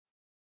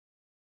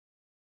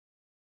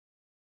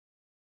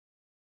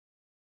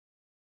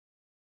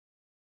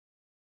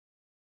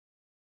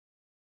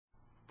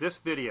This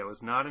video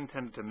is not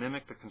intended to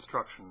mimic the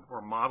construction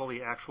or model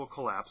the actual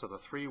collapse of the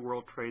 3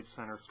 World Trade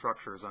Center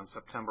structures on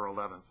September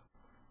 11th.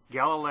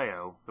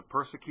 Galileo, the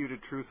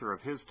persecuted truther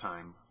of his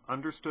time,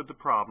 understood the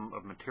problem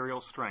of material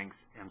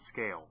strength and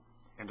scale,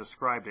 and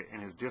described it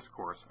in his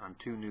discourse on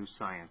 2 New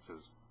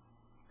Sciences.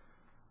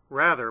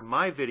 Rather,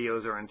 my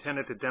videos are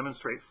intended to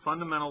demonstrate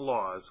fundamental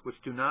laws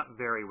which do not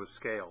vary with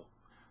scale.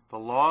 The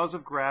laws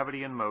of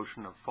gravity and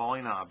motion of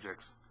falling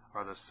objects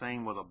are the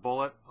same with a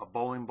bullet, a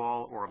bowling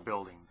ball, or a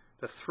building.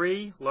 The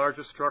 3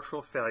 largest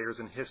structural failures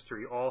in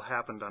history all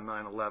happened on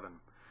 9/11.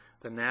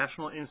 The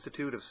National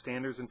Institute of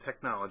Standards and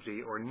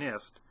Technology, or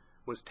NIST,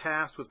 was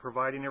tasked with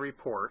providing a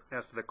report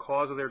as to the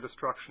cause of their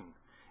destruction,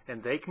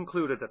 and they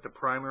concluded that the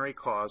primary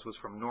cause was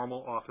from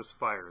normal office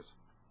fires.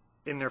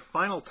 In their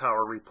final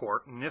tower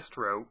report, NIST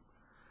wrote,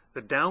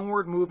 "The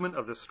downward movement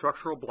of the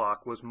structural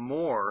block was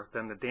more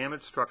than the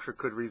damaged structure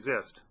could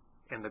resist,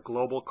 and the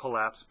global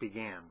collapse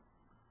began."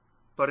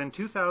 But in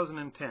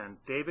 2010,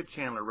 David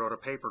Chandler wrote a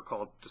paper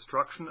called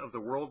Destruction of the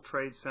World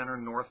Trade Center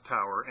North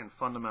Tower and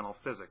Fundamental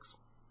Physics.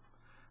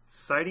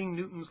 Citing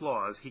Newton's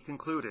laws, he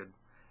concluded,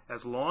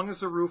 as long as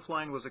the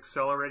roofline was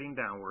accelerating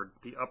downward,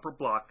 the upper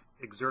block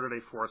exerted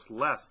a force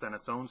less than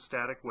its own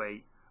static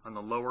weight on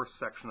the lower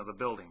section of the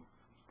building.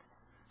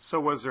 So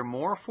was there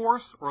more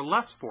force or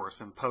less force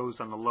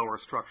imposed on the lower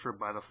structure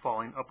by the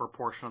falling upper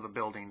portion of the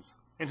buildings?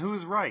 And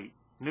who's right,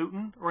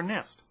 Newton or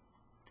NIST?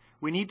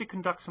 We need to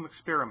conduct some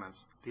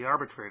experiments, the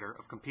arbitrator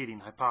of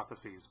competing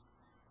hypotheses.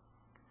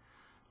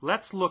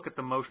 Let's look at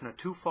the motion of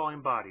 2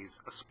 falling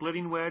bodies, a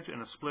splitting wedge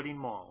and a splitting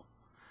maul.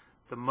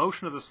 The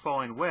motion of this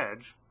falling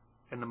wedge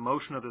and the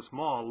motion of this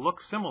maul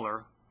look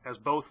similar as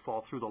both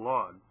fall through the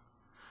log.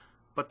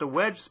 But the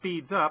wedge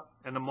speeds up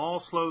and the maul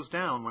slows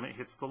down when it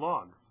hits the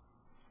log.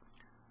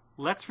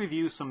 Let's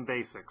review some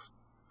basics.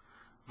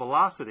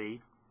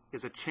 Velocity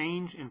is a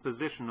change in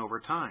position over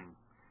time.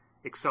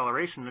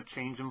 Acceleration a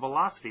change in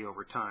velocity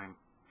over time,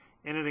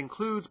 and it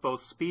includes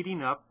both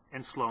speeding up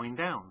and slowing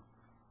down.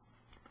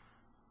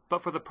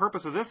 But for the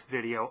purpose of this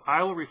video,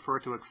 I will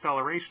refer to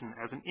acceleration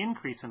as an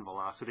increase in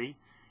velocity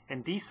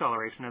and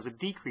deceleration as a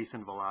decrease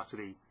in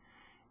velocity,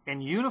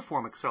 and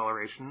uniform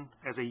acceleration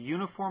as a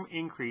uniform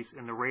increase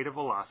in the rate of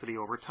velocity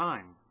over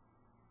time.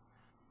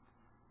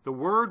 The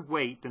word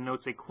weight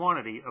denotes a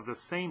quantity of the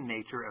same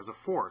nature as a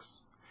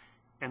force,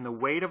 and the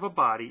weight of a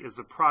body is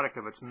the product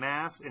of its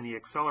mass and the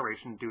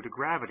acceleration due to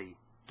gravity,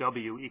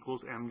 W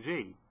equals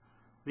mg.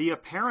 The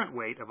apparent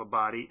weight of a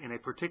body in a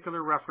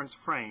particular reference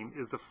frame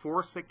is the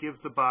force that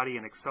gives the body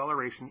an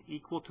acceleration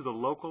equal to the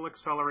local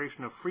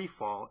acceleration of free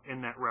fall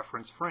in that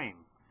reference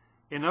frame.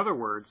 In other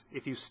words,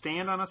 if you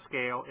stand on a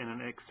scale in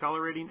an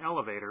accelerating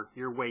elevator,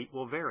 your weight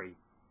will vary.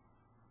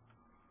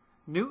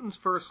 Newton's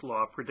first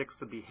law predicts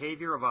the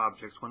behavior of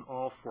objects when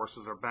all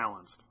forces are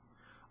balanced.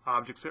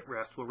 Objects at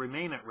rest will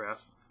remain at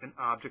rest, and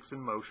objects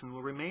in motion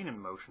will remain in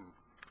motion.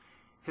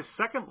 His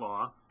second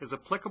law is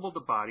applicable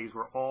to bodies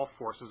where all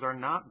forces are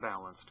not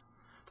balanced.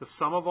 The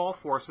sum of all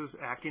forces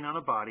acting on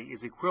a body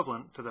is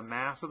equivalent to the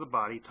mass of the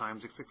body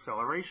times its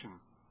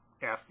acceleration,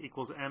 F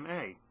equals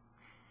ma.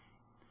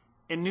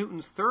 And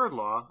Newton's third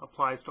law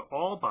applies to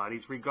all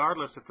bodies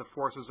regardless if the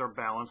forces are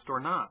balanced or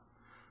not.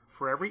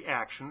 For every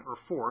action or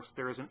force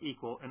there is an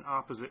equal and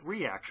opposite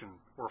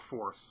reaction or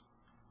force.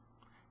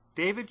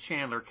 David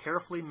Chandler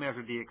carefully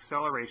measured the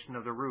acceleration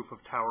of the roof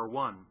of Tower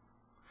 1.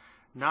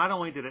 Not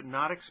only did it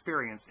not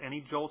experience any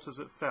jolts as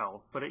it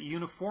fell, but it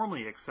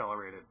uniformly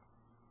accelerated.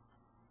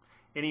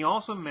 And he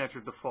also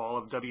measured the fall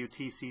of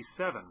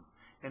WTC-7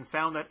 and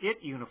found that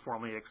it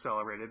uniformly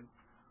accelerated,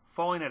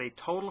 falling at a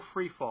total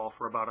free fall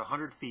for about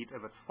 100 feet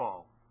of its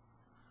fall.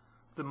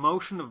 The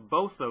motion of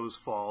both those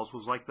falls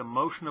was like the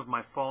motion of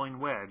my falling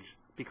wedge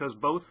because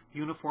both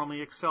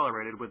uniformly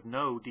accelerated with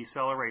no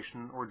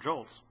deceleration or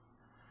jolts.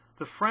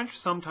 The French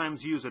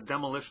sometimes use a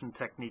demolition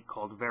technique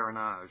called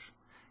vernage.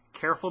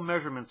 Careful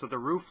measurements of the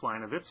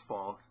roofline of its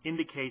fall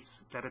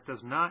indicates that it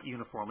does not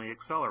uniformly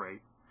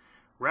accelerate.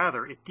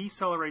 Rather, it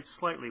decelerates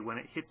slightly when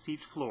it hits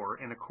each floor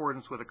in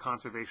accordance with the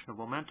conservation of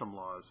momentum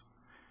laws.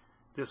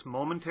 This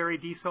momentary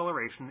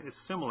deceleration is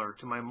similar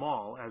to my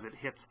maul as it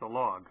hits the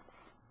log.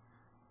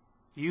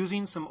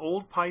 Using some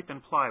old pipe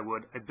and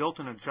plywood, I built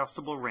an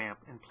adjustable ramp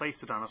and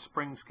placed it on a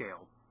spring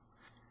scale.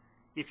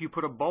 If you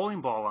put a bowling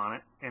ball on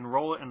it and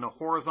roll it in the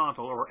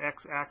horizontal or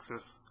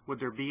x-axis, would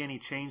there be any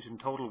change in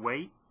total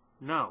weight?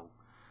 No.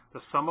 The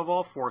sum of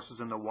all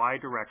forces in the y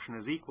direction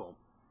is equal.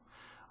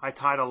 I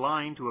tied a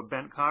line to a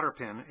bent cotter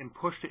pin and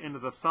pushed it into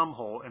the thumb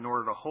hole in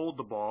order to hold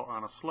the ball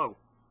on a slope.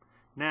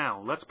 Now,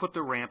 let's put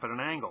the ramp at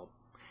an angle.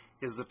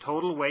 Is the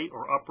total weight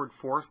or upward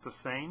force the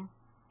same?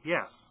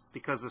 Yes,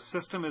 because the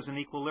system is in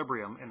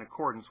equilibrium in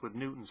accordance with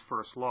Newton's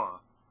first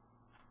law.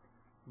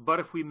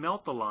 But if we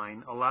melt the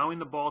line, allowing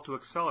the ball to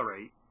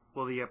accelerate,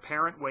 will the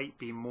apparent weight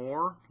be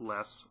more,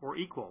 less, or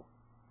equal?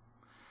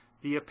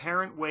 The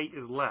apparent weight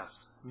is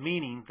less,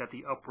 meaning that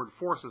the upward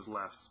force is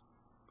less.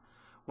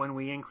 When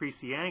we increase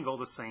the angle,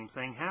 the same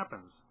thing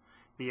happens.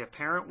 The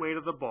apparent weight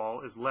of the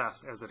ball is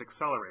less as it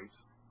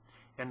accelerates,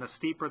 and the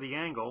steeper the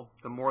angle,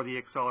 the more the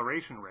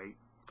acceleration rate,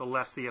 the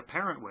less the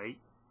apparent weight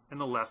and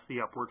the less the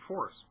upward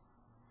force.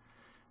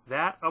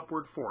 That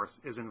upward force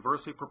is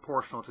inversely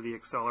proportional to the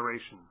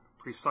acceleration,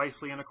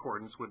 precisely in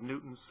accordance with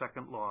Newton's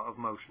second law of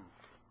motion.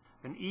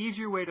 An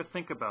easier way to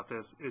think about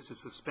this is to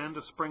suspend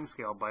a spring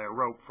scale by a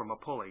rope from a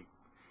pulley.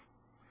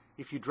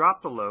 If you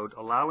drop the load,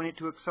 allowing it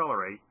to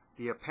accelerate,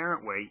 the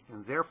apparent weight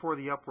and therefore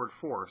the upward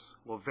force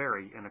will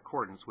vary in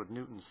accordance with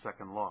Newton's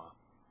second law.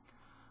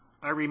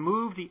 I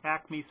removed the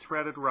Acme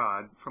threaded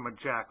rod from a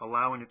jack,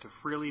 allowing it to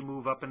freely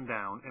move up and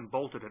down, and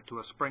bolted it to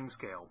a spring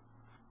scale.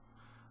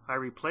 I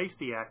replaced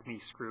the Acme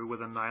screw with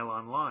a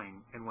nylon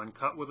line, and when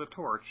cut with a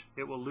torch,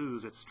 it will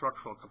lose its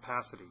structural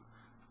capacity.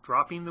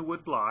 Dropping the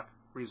wood block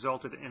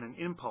resulted in an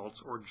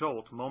impulse or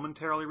jolt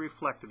momentarily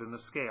reflected in the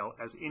scale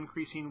as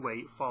increasing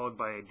weight followed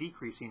by a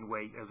decreasing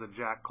weight as the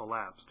jack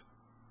collapsed.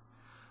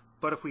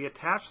 But if we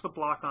attach the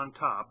block on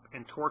top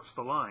and torch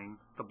the line,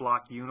 the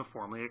block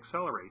uniformly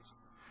accelerates.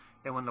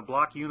 And when the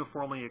block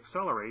uniformly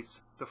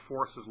accelerates, the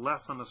force is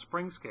less on the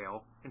spring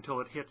scale until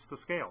it hits the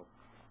scale.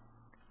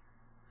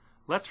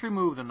 Let's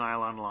remove the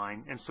nylon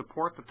line and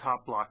support the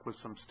top block with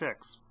some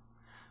sticks.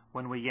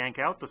 When we yank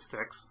out the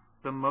sticks,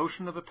 the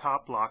motion of the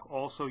top block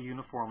also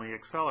uniformly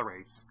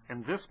accelerates,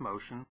 and this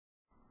motion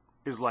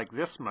is like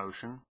this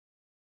motion,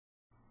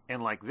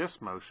 and like this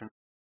motion,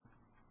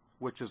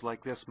 which is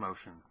like this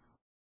motion.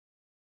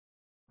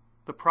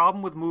 The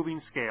problem with moving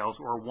scales,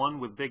 or one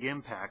with big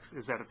impacts,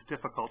 is that it's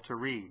difficult to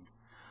read.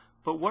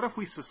 But what if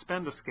we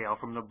suspend a scale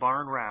from the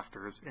barn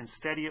rafters and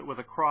steady it with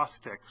a cross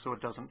stick so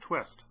it doesn't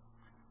twist?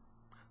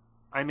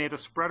 I made a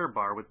spreader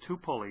bar with 2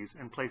 pulleys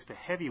and placed a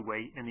heavy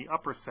weight in the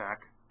upper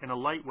sack and a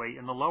light weight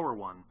in the lower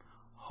one,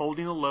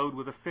 holding a load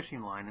with a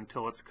fishing line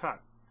until it's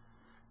cut.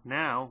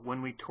 Now,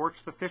 when we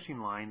torch the fishing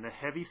line, the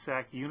heavy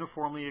sack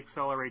uniformly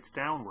accelerates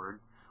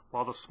downward,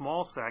 while the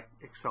small sack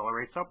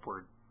accelerates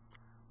upward.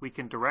 We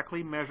can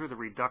directly measure the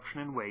reduction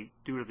in weight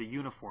due to the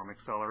uniform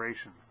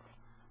acceleration.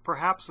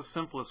 Perhaps the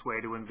simplest way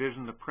to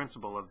envision the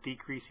principle of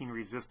decreasing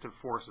resistive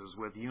forces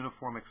with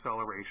uniform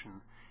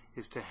acceleration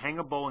is to hang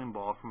a bowling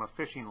ball from a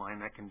fishing line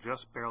that can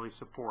just barely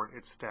support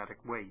its static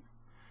weight.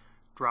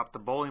 Drop the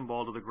bowling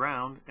ball to the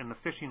ground and the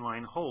fishing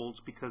line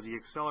holds because the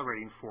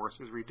accelerating force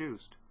is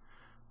reduced.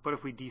 But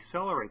if we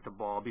decelerate the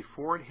ball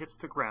before it hits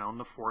the ground,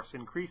 the force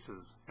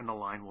increases and the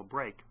line will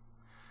break.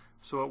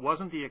 So it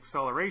wasn't the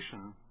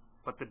acceleration,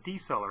 but the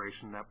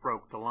deceleration that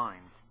broke the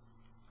line.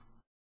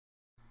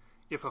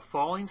 If a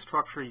falling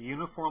structure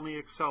uniformly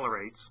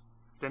accelerates,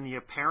 then the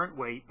apparent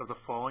weight of the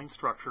falling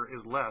structure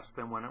is less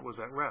than when it was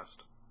at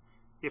rest.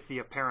 If the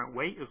apparent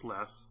weight is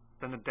less,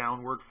 then the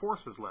downward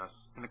force is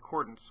less, in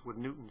accordance with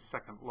Newton's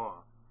second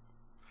law.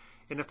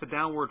 And if the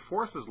downward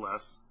force is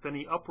less, then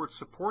the upward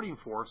supporting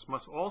force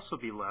must also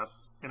be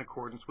less, in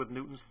accordance with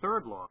Newton's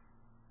third law.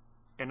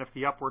 And if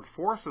the upward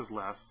force is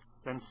less,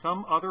 then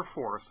some other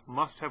force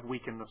must have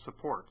weakened the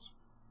supports.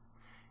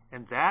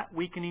 And that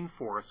weakening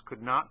force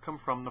could not come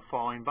from the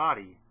falling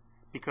body,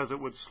 because it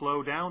would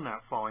slow down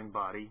that falling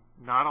body,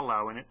 not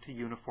allowing it to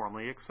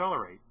uniformly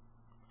accelerate.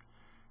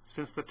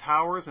 Since the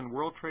towers in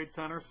World Trade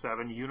Center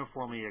 7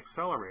 uniformly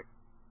accelerate,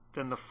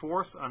 then the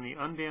force on the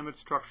undamaged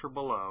structure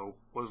below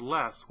was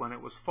less when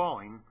it was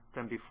falling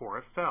than before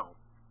it fell.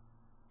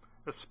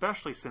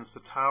 Especially since the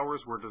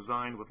towers were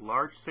designed with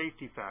large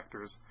safety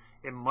factors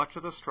and much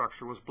of the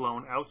structure was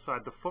blown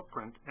outside the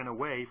footprint and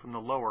away from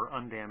the lower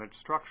undamaged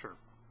structure.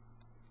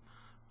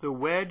 The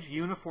wedge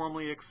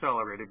uniformly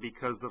accelerated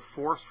because the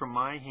force from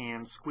my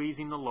hand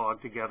squeezing the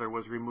log together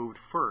was removed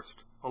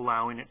first,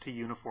 allowing it to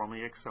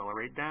uniformly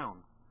accelerate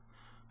down.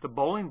 The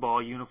bowling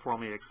ball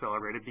uniformly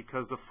accelerated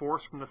because the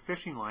force from the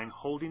fishing line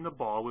holding the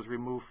ball was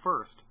removed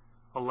first,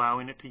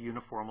 allowing it to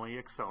uniformly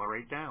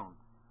accelerate down.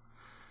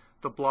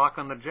 The block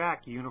on the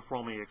jack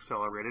uniformly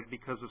accelerated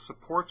because the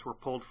supports were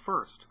pulled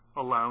first,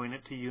 allowing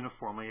it to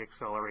uniformly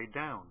accelerate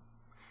down.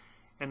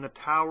 And the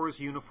towers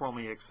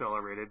uniformly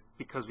accelerated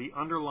because the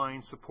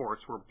underlying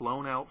supports were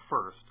blown out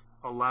first,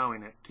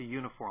 allowing it to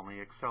uniformly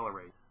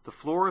accelerate. The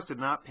floors did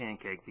not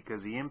pancake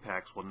because the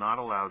impacts will not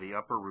allow the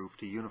upper roof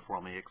to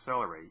uniformly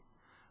accelerate,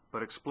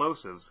 but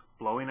explosives,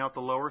 blowing out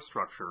the lower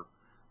structure,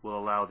 will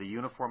allow the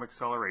uniform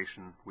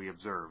acceleration we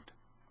observed.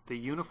 The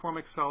uniform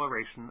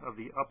acceleration of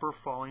the upper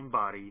falling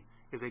body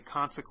is a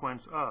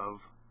consequence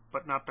of,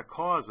 but not the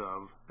cause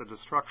of, the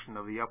destruction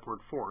of the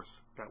upward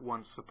force that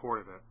once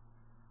supported it.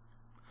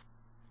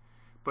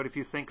 But if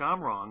you think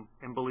I'm wrong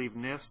and believe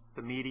NIST,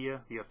 the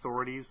media, the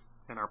authorities,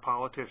 and our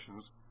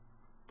politicians,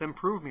 then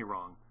prove me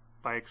wrong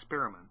by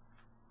experiment.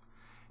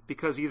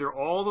 Because either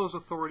all those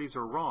authorities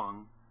are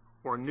wrong,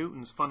 or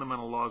Newton's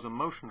fundamental laws of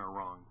motion are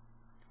wrong.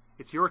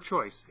 It's your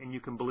choice, and you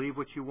can believe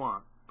what you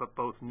want, but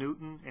both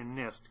Newton and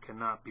NIST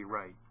cannot be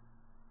right.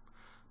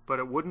 But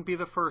it wouldn't be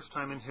the first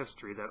time in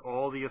history that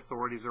all the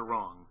authorities are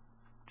wrong.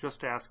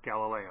 Just ask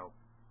Galileo.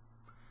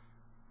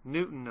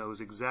 Newton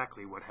knows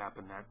exactly what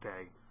happened that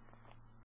day.